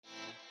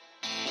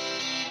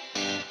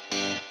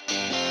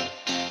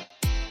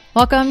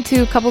Welcome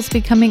to Couples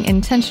Becoming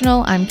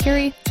Intentional. I'm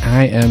Carrie.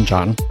 I am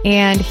John.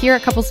 And here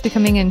at Couples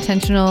Becoming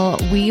Intentional,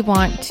 we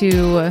want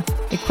to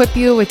equip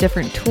you with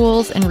different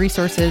tools and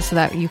resources so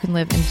that you can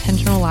live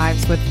intentional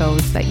lives with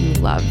those that you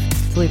love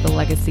to leave a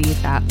legacy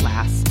that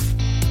lasts.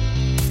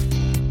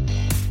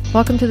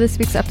 Welcome to this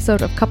week's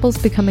episode of Couples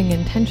Becoming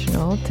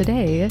Intentional.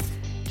 Today,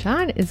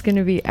 John is going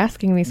to be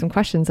asking me some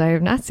questions I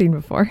have not seen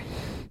before.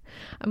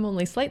 I'm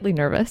only slightly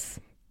nervous.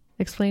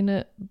 Explain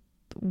it,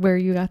 where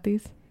you got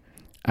these.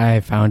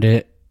 I found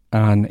it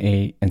on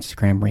a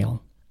Instagram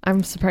reel.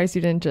 I'm surprised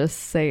you didn't just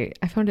say,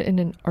 I found it in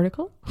an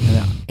article?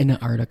 In an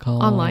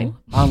article. Online?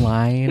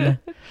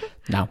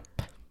 No.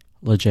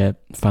 Legit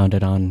found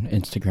it on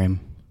Instagram.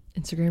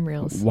 Instagram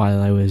Reels. While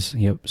I was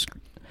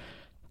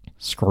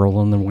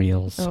scrolling the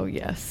wheels. Oh,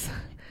 yes.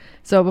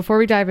 So before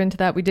we dive into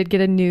that, we did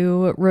get a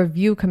new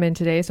review come in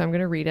today, so I'm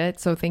going to read it.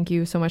 So thank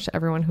you so much to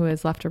everyone who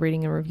has left a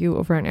rating and review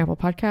over on Apple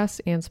Podcasts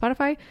and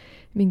Spotify.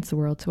 It means the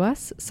world to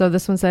us. So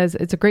this one says,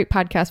 it's a great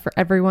podcast for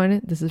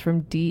everyone. This is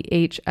from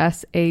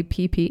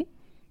DHSAPP.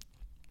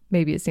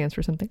 Maybe it stands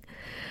for something.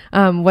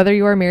 Whether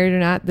you are married or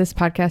not, this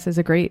podcast is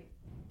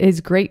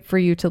great for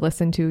you to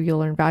listen to. You'll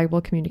learn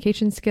valuable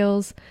communication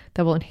skills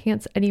that will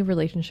enhance any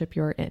relationship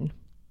you're in.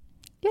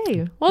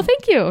 Yay. Well,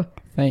 thank you.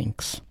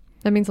 Thanks.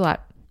 That means a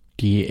lot.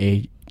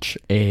 DHASSP.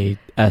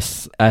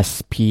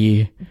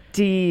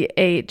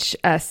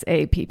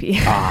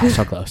 DHSAPP.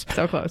 So close.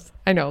 So close.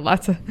 I know,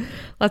 lots of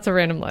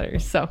random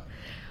letters. So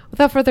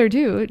without further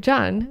ado,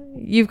 John,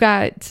 you've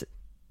got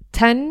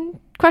 10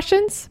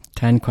 questions?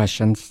 10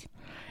 questions.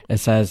 It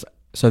says,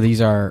 save these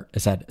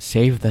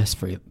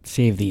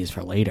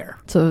for later.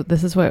 So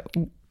this is what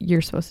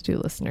you're supposed to do,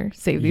 listener.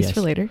 Save these for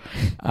later.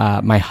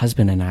 My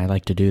husband and I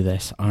like to do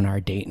this on our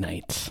date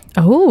nights.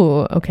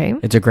 Oh, okay.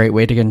 It's a great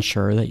way to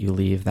ensure that you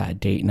leave that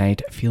date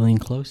night feeling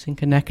close and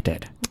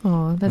connected.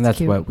 Oh, that's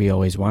cute. What we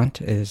always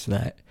want, is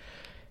that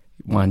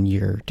one,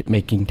 you're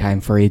making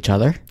time for each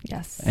other.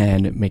 Yes.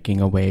 And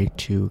making a way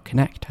to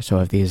connect. So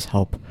if these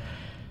help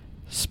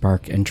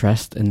spark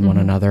interest in one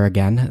another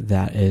again,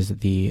 that is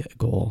the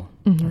goal,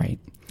 right?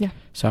 Yeah.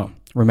 So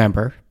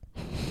remember,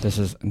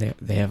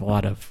 they have a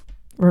lot of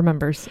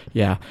remembers.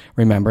 Yeah.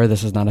 Remember,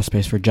 this is not a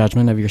space for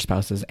judgment of your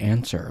spouse's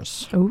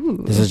answers.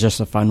 Ooh. This is just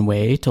a fun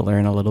way to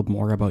learn a little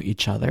more about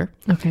each other.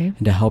 Okay.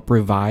 And to help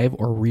revive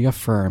or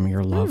reaffirm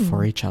your love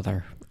for each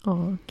other.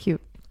 Oh,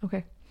 cute.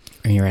 Okay.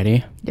 Are you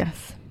ready?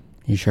 Yes.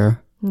 You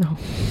sure? No.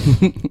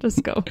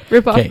 Just go.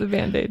 Rip off the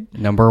Band-Aid.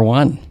 Number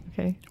 1.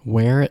 Okay.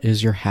 Where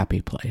is your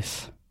happy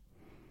place?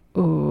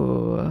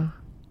 Ooh.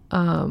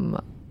 I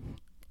know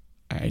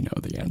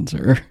the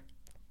answer.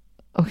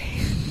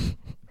 Okay.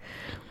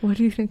 What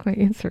do you think my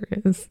answer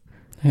is?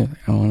 I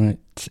want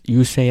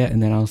you say it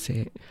and then I'll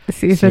say it.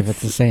 See if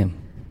it's the same.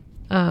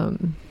 I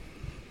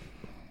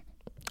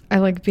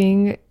like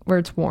being where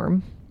it's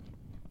warm.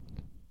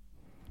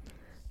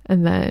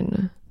 And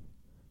then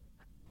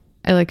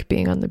I like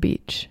being on the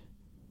beach.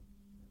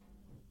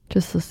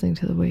 Just listening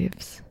to the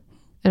waves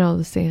and all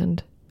the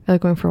sand. I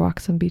like going for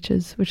walks on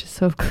beaches, which is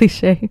so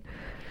cliche.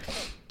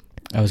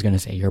 I was going to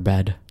say your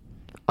bed.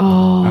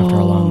 Oh, after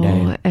a long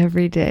day.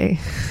 Every day.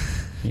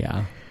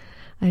 Yeah.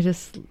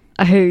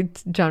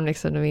 John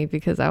makes fun of me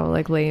because I will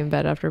like lay in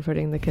bed after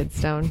putting the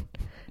kids down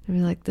and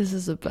be like, this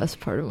is the best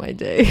part of my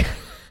day.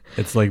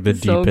 It's like the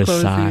deepest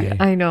cozy. Sigh.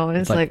 I know. And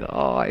it's like,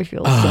 oh, I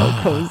feel so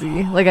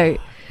cozy. Like I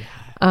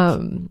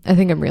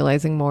think I'm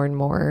realizing more and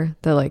more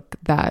that like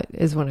that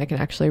is when I can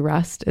actually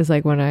rest, is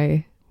like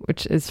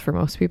which is for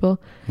most people,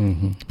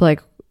 but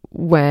like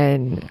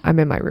when I'm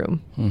in my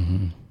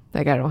room,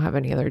 like I don't have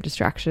any other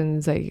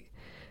distractions. I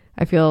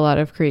feel a lot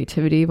of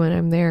creativity when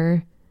I'm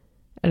there.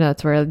 And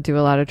that's where I do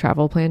a lot of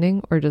travel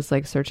planning or just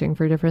like searching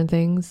for different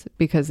things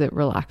because it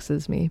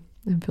relaxes me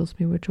and fills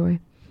me with joy.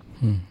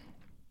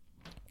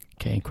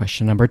 Okay,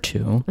 question number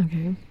 2.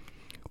 Okay.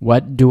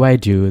 What do I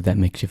do that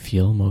makes you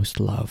feel most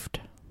loved?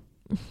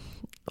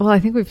 Well, I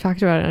think we've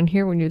talked about it on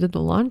here when you did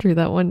the laundry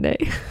that one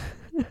day.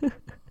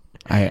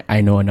 I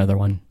know another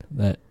one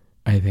that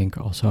I think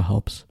also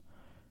helps.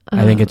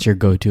 I think it's your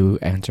go-to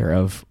answer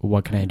of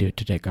what can I do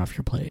to take off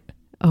your plate?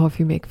 Oh,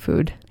 if you make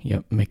food.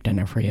 Yep, make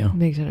dinner for you.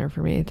 Make dinner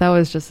for me. That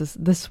was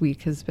just this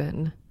week has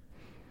been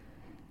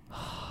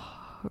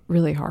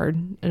really hard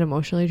and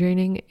emotionally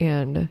draining.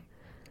 And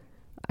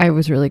I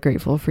was really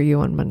grateful for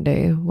you on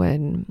Monday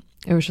when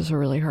it was just a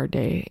really hard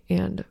day.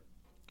 And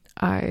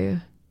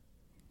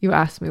you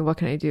asked me, what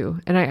can I do?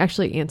 And I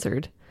actually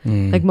answered.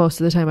 Like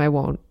most of the time I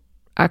won't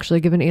actually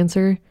give an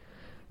answer,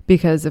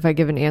 because if I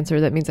give an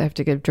answer, that means I have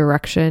to give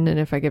direction. And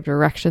if I give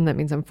direction, that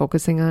means I'm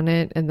focusing on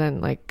it. And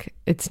then like,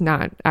 it's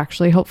not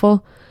actually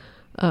helpful.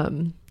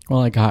 Well,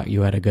 I got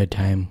you at a good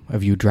time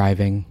of you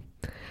driving.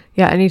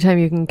 Yeah. Anytime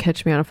you can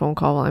catch me on a phone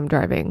call while I'm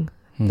driving,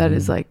 that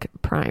is like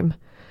prime.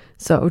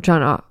 So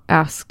John I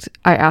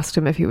asked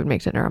him if he would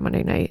make dinner on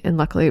Monday night. And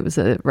luckily it was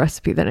a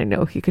recipe that I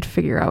know he could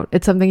figure out.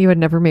 It's something you had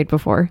never made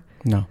before.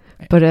 No.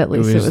 But at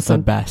least it was the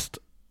best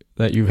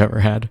that you've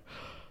ever had.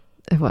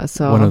 It was.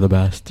 So one of the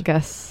best.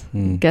 Guess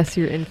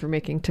you're in for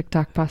making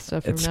TikTok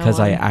pasta from It's now because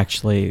on. I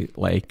actually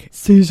like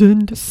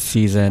season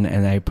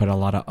and I put a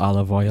lot of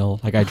olive oil.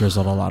 Like I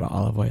drizzled a lot of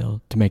olive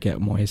oil to make it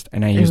moist,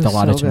 and I used a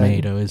lot of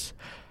tomatoes.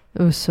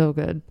 It was so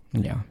good.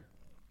 Yeah.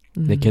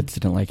 The kids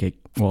didn't like it.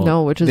 Well,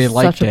 no, which is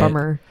such a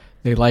bummer.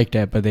 They liked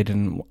it, but they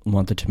didn't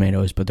want the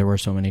tomatoes. But there were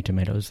so many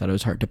tomatoes that it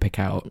was hard to pick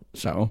out.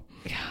 So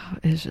yeah,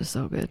 it's just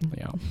so good.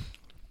 Yeah.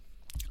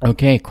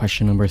 Okay,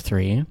 question number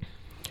 3.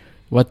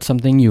 What's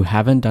something you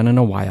haven't done in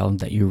a while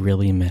that you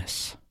really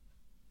miss?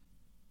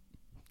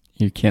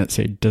 You can't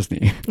say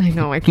Disney. I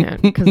know I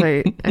can't because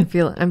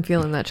I'm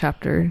feeling that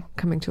chapter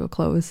coming to a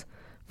close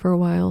for a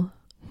while.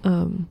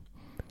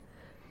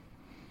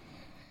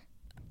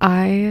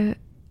 I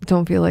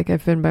don't feel like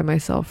I've been by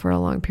myself for a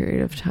long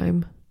period of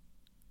time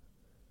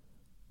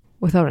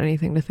without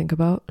anything to think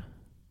about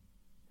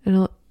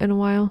in a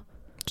while.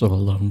 So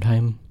alone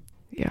time?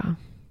 Yeah.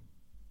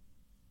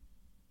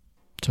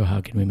 So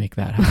how can we make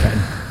that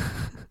happen?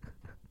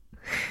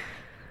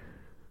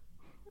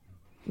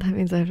 That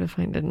means I have to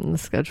find it in the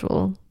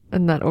schedule,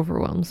 and that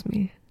overwhelms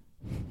me.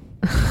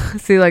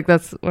 See, like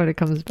that's what it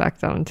comes back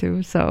down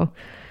to. So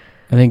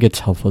I think it's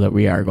helpful that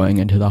we are going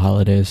into the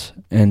holidays,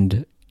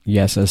 and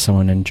yes, as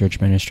someone in church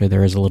ministry,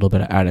 there is a little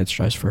bit of added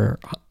stress for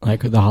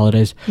like the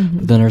holidays,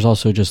 but then there's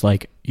also just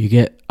like you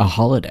get a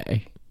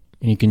holiday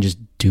and you can just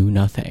do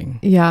nothing.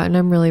 Yeah, and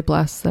I'm really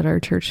blessed that our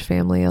church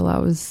family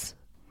allows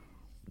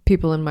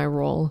people in my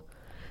role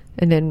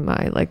and in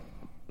my like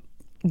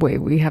way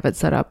we have it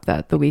set up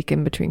that the week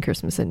in between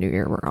Christmas and New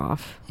Year we're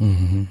off.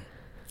 And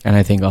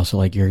I think also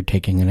like you're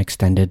taking an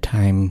extended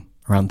time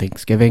around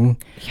Thanksgiving,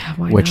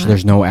 which not?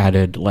 There's no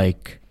added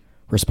like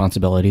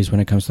responsibilities when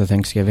it comes to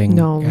Thanksgiving.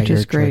 No, which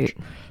is great.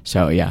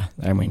 So yeah,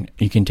 I mean,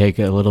 you can take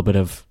a little bit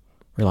of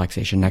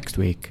relaxation next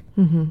week,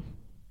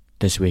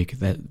 this week,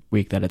 that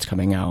week that it's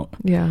coming out.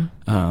 Yeah.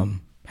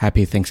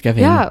 Happy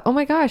Thanksgiving. Yeah. Oh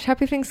my gosh.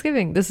 Happy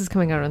Thanksgiving. This is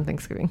coming out on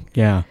Thanksgiving.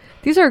 Yeah.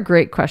 These are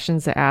great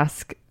questions to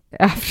ask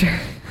after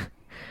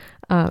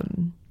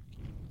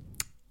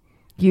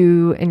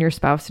you and your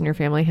spouse and your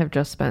family have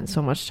just spent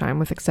so much time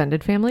with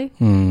extended family.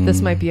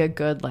 This might be a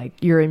good, like,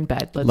 you're in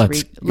bed.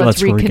 Let's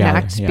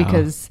reconnect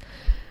because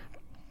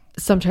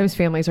sometimes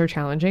families are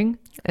challenging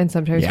and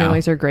sometimes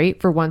families are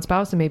great for one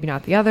spouse and maybe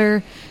not the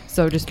other.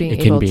 So just being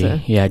able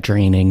to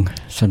draining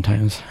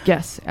sometimes.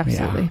 Yes,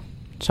 absolutely. Yeah.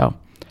 So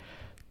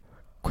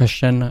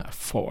question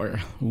 4,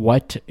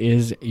 what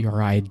is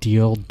your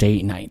ideal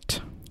date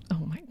night? Oh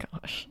my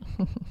gosh.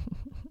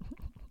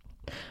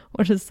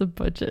 What is the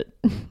budget?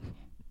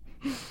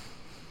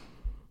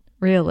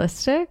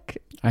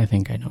 Realistic? I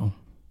think I know.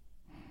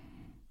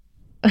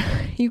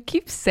 You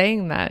keep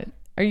saying that.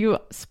 Are you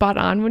spot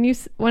on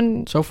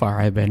when So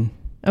far I've been.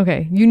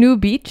 Okay, you knew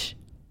beach?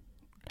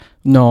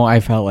 No,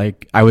 I felt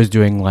like I was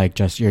doing like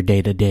just your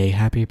day-to-day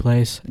happy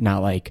place,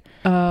 not like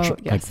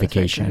like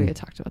vacation. Right, we had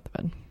talked about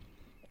the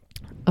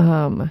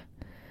bed.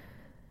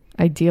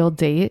 Ideal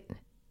date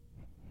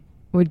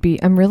would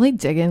be, I'm really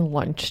digging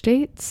lunch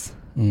dates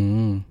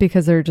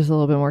because they're just a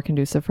little bit more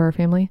conducive for our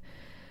family.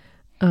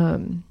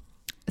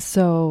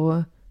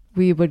 So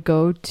we would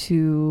go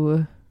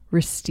to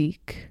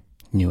Rustique.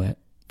 Knew it.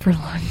 For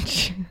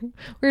lunch.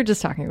 We were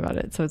just talking about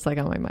it, so it's like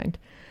on my mind.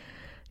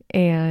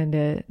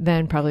 And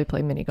then probably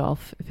play mini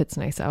golf if it's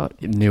nice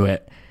out. Knew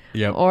it.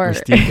 Yep. Or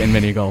Rustique and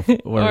mini golf.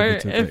 Or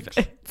if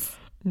it's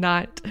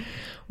not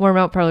warm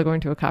out, probably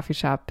going to a coffee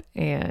shop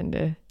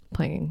and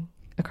playing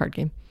a card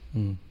game.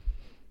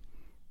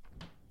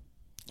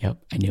 Yep,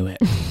 I knew it.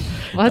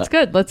 Well, that's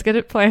good. Let's get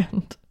it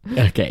planned.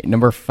 Okay,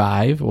 number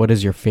 5. What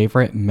is your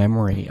favorite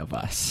memory of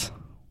us?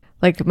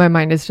 Like my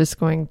mind is just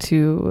going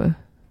to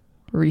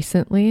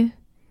recently,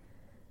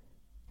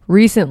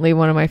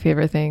 one of my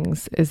favorite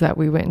things is that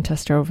we went and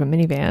test drove a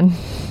minivan.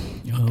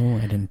 Oh,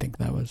 I didn't think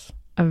that was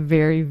a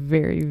very,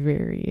 very,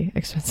 very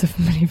expensive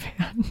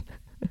minivan.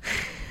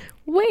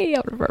 Way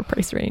out of our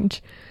price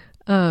range.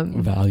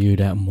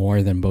 Valued at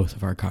more than both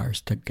of our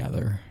cars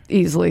together.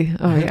 Easily.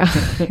 Oh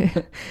yeah.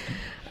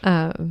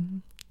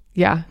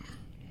 Yeah.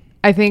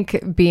 I think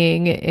I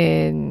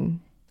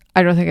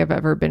don't think I've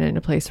ever been in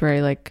a place where I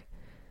like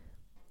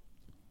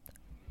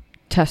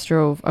test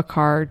drove a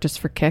car just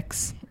for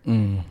kicks.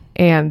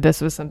 And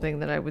this was something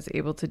that I was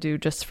able to do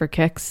just for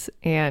kicks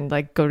and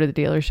like go to the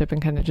dealership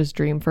and kind of just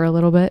dream for a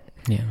little bit.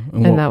 Yeah.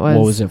 And what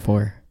was it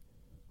for?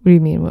 What do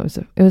you mean? What was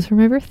it? It was for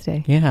my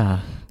birthday.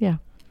 Yeah. Yeah.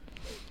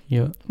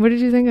 What did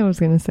you think I was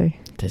going to say?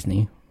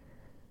 Disney.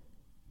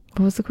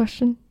 What was the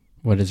question?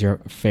 What is your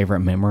favorite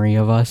memory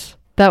of us?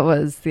 That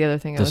was the other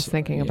thing I was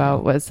thinking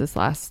about was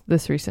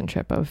this recent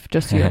trip of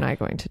just you and I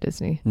going to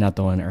Disney. Not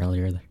the one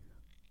earlier.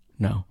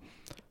 No.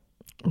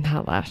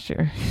 Not last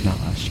year.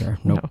 Nope.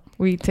 No,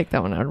 we take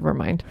that one out of our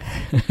mind.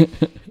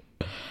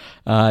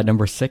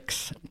 Number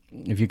 6.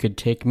 If you could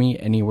take me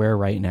anywhere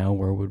right now,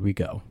 where would we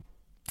go?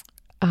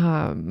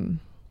 To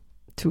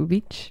a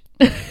beach.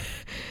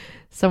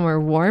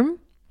 Somewhere warm.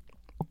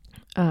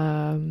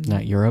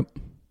 Not Europe.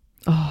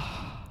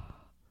 Oh,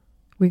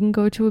 we can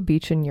go to a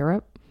beach in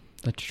Europe.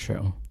 That's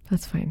true.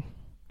 That's fine.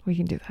 We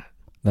can do that.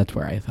 That's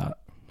where I thought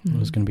it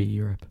was going to be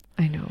Europe.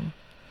 I know.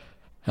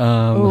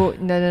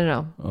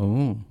 No.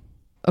 Oh.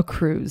 A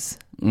cruise.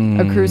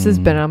 A cruise has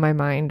been on my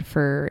mind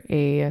for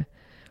a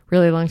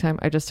really long time.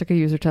 I just took a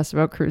user test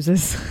about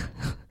cruises.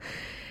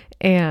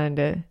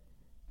 And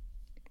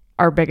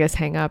our biggest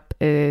hang up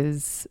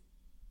is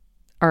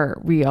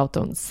we all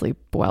don't sleep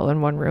well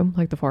in one room,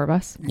 like the four of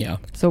us. Yeah.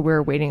 So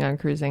we're waiting on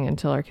cruising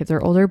until our kids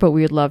are older, but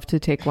we'd love to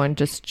take one,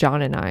 just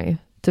John and I,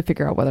 to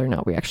figure out whether or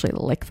not we actually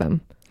like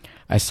them.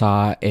 I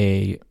saw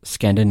a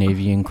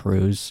Scandinavian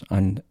cruise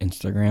on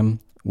Instagram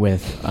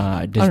with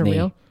Disney.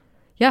 Unreal.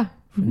 Yeah.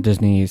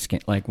 Disney,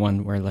 like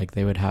one where like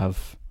they would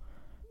have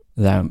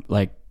them,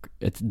 like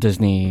it's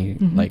Disney,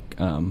 like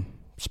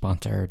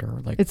sponsored,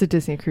 or like it's a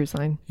Disney cruise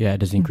line. Yeah,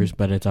 Disney cruise,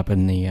 but it's up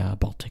in the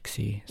Baltic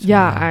Sea. So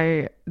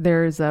yeah,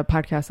 there's a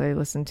podcast I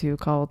listen to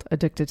called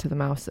Addicted to the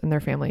Mouse, and their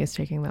family is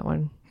taking that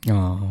one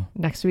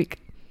next week.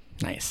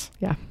 Nice.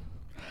 Yeah,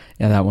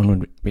 that one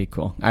would be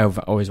cool. I've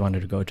always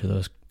wanted to go to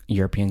those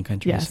European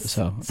countries. Yes.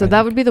 So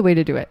that would be the way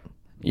to do it.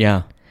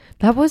 Yeah.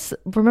 That was,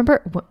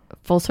 remember,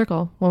 full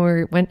circle, when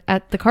we went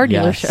at the car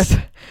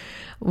dealership.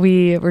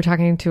 We were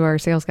talking to our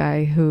sales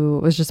guy who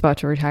was just about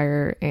to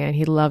retire, and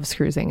he loves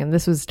cruising. And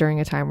this was during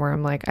a time where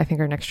I'm like, I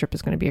think our next trip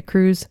is going to be a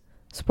cruise.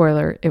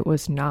 Spoiler, it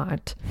was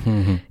not.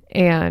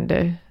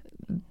 And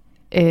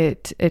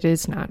it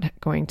is not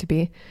going to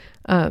be.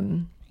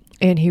 And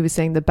he was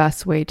saying the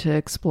best way to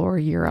explore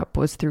Europe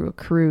was through a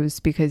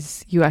cruise,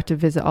 because you have to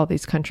visit all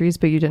these countries,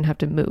 but you didn't have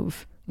to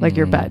move like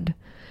your bed.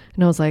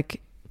 And I was like,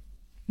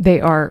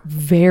 they are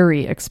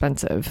very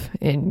expensive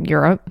in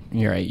Europe.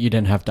 You're right. You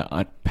didn't have to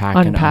unpack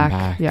and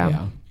unpack.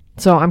 Yeah.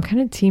 So I'm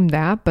kind of team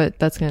that, but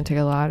that's going to take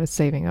a lot of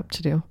saving up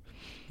to do.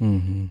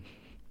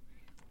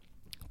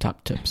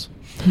 Top tips.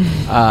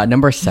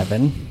 Number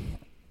 7.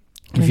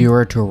 If you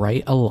were to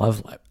write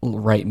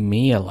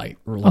me a love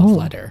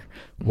letter,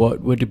 what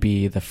would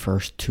be the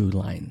first 2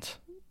 lines?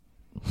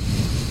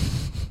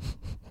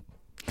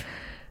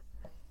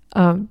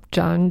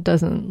 John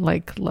doesn't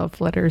like love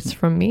letters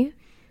from me.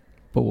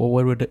 But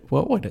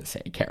what would it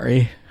say,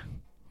 Carrie?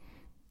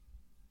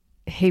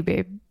 Hey,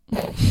 babe.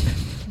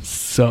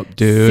 Sup,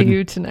 dude? See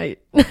you tonight.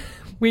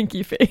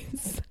 Winky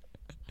face.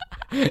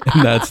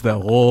 And that's the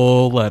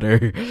whole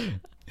letter.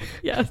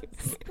 Yes.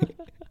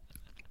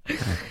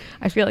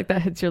 I feel like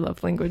that hits your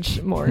love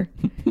language more.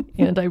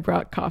 And I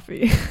brought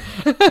coffee.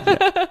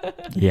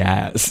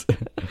 Yes.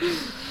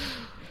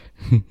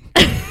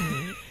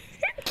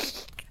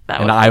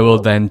 And I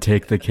will then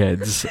take the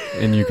kids,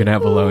 and you can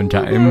have alone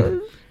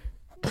time.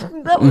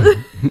 That was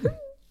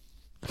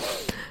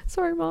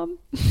sorry, Mom.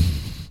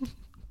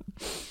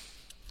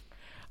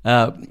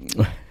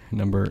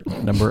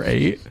 Number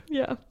 8.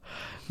 Yeah.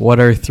 What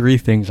are 3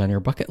 things on your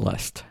bucket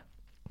list?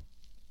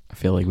 I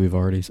feel like we've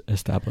already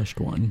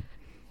established one.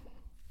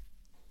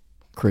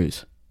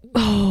 Cruise.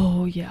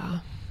 Oh yeah.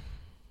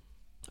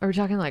 Are we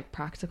talking like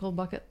practical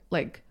bucket,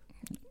 like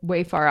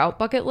way far out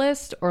bucket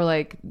list, or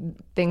like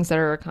things that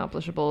are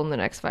accomplishable in the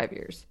next 5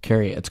 years?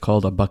 Carrie, it's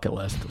called a bucket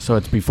list, so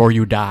it's before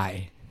you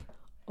die.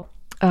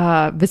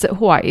 Visit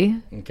Hawaii.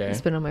 Okay.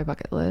 It's been on my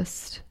bucket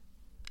list.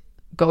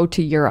 Go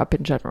to Europe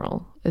in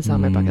general is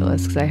on my bucket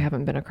list, because I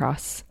haven't been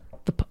across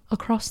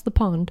the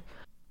pond.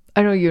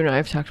 I know you and I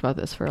have talked about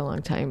this for a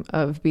long time,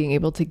 of being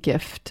able to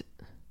gift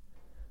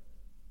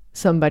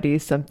somebody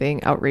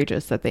something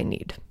outrageous that they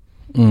need.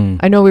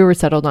 I know we were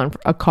settled on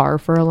a car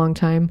for a long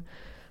time,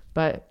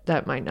 but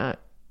that might not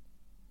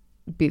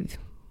be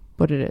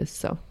what it is.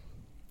 So,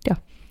 yeah.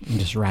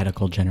 Just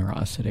radical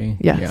generosity.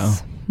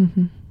 Yes. Yeah.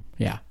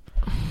 Yeah.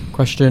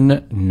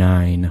 Question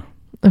 9.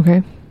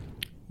 Okay.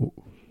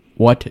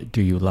 What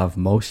do you love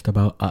most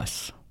about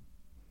us?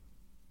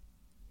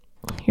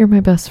 You're my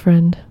best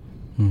friend.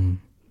 And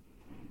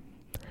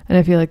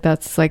I feel like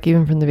that's like,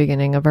 even from the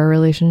beginning of our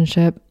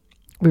relationship,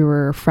 we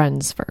were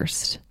friends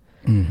first.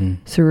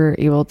 So we were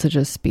able to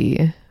just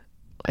be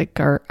like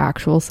our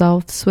actual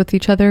selves with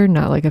each other,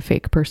 not like a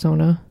fake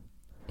persona.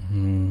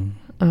 And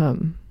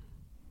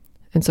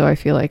so I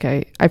feel like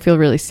I feel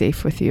really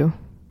safe with you.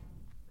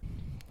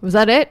 Was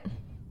that it?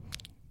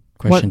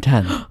 Question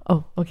 10.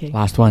 Oh, okay.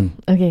 Last one.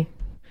 Okay.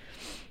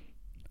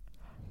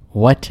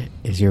 What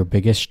is your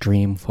biggest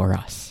dream for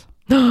us?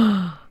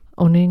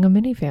 Owning a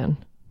minivan.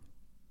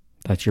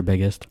 That's your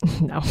biggest?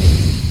 No.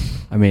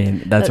 I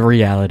mean, that's a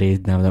reality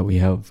now that we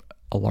have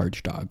a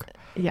large dog.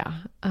 Yeah.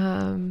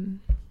 I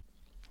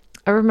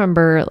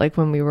remember like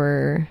when we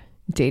were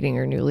dating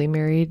or newly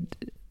married,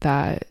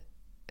 that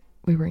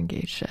we were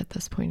engaged at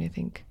this point, I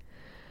think,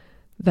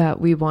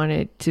 that we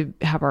wanted to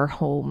have our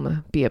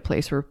home be a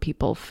place where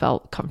people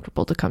felt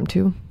comfortable to come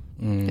to,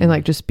 and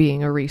like just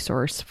being a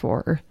resource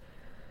for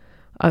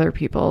other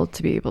people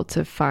to be able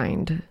to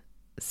find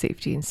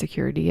safety and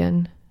security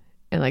in,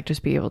 and like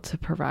just be able to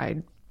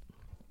provide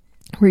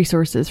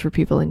resources for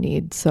people in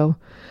need. So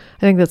I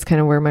think that's kind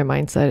of where my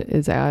mindset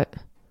is at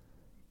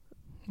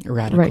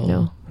right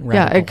now.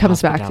 Yeah, it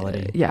comes back.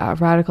 Yeah,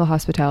 radical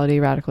hospitality,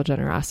 radical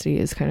generosity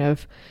is kind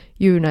of,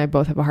 you and I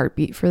both have a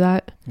heartbeat for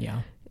that.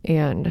 Yeah.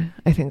 And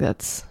I think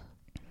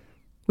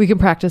we can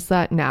practice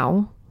that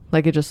now,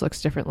 Like it just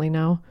looks differently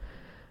now.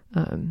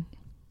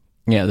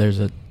 Yeah, there's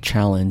a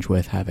challenge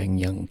with having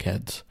young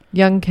kids.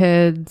 Young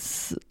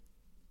kids,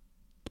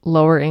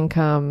 lower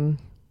income.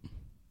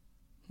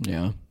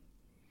 Yeah.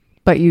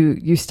 But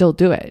you still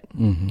do it.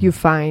 Mm-hmm. You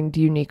find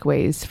unique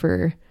ways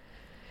for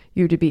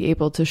you to be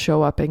able to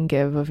show up and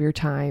give of your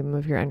time,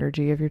 of your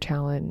energy, of your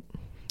talent,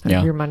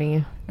 of your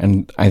money.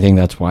 And I think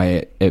that's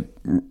why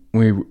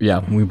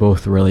we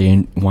both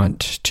really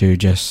want to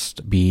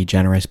just be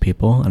generous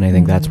people. And I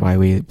think that's why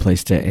we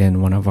placed it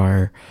in one of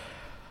our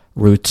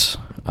roots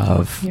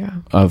of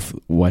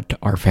what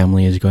our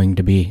family is going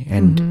to be.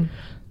 And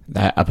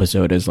that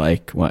episode is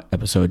like, what,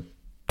 episode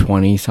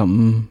 20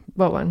 something?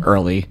 What one?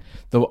 Early.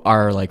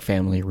 Our like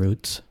family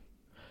roots.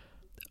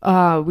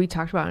 We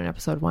talked about it in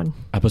episode 1.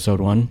 Episode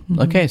 1?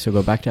 Mm-hmm. Okay, so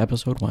go back to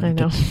episode 1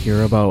 to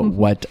hear about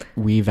what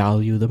we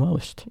value the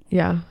most.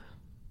 Yeah.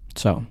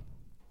 So.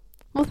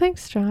 Well,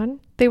 thanks, John.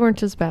 They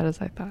weren't as bad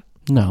as I thought.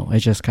 No,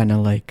 it's just kind of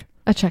like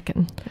a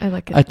check-in. I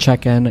like it. A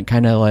check-in,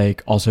 kind of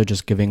like also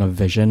just giving a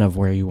vision of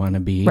where you want to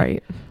be.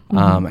 Right.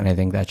 And I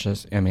think that's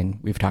just, I mean,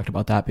 we've talked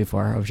about that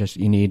before. Of just,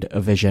 you need a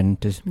vision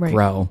to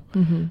grow.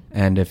 Mm-hmm.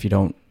 And if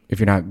you're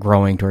not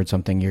growing towards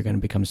something, you're going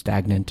to become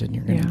stagnant and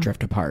you're going to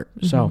drift apart.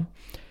 Mm-hmm. So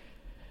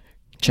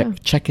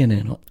check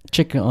in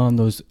on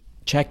those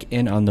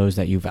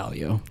that you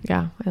value.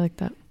 Yeah, I like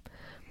that.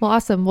 Well,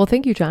 awesome. Well,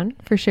 thank you, John,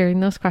 for sharing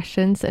those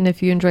questions. And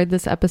if you enjoyed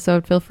this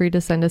episode, feel free to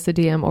send us a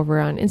DM over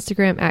on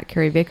Instagram at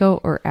Carrie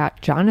Vaco or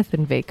at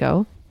Jonathan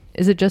Vaco.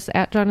 Is it just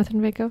at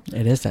Jonathan Vaco?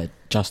 It is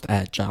just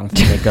at Jonathan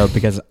Vaco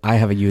because I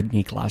have a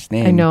unique last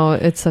name. I know,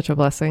 it's such a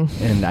blessing.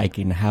 And I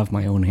can have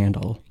my own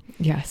handle.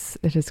 Yes,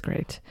 it is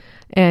great.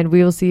 And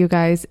we will see you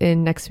guys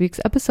in next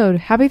week's episode.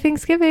 Happy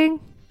Thanksgiving.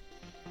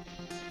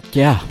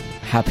 Yeah.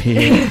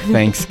 Happy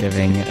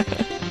Thanksgiving.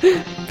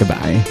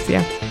 Goodbye. See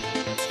ya.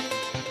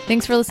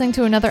 Thanks for listening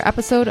to another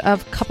episode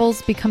of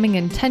Couples Becoming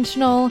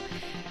Intentional.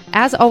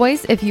 As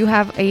always, if you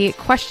have a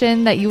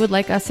question that you would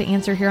like us to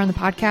answer here on the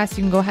podcast,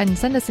 you can go ahead and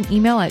send us an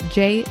email at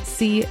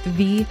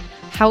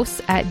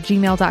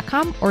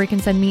jcvhouse@gmail.com, or you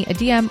can send me a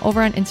DM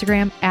over on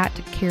Instagram at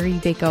Carrie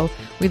Vaco.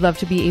 We'd love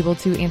to be able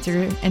to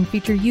answer and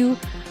feature you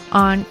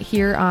on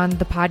here on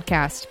the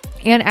podcast.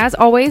 And as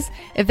always,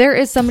 if there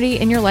is somebody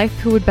in your life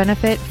who would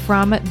benefit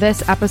from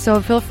this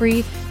episode, feel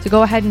free to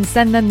go ahead and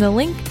send them the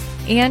link.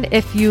 And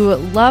if you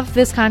love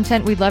this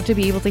content, we'd love to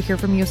be able to hear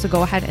from you. So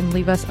go ahead and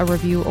leave us a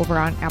review over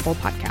on Apple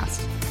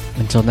Podcast.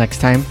 Until next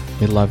time,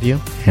 we love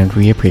you and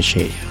we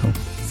appreciate you.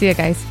 See ya,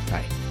 guys.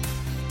 Bye.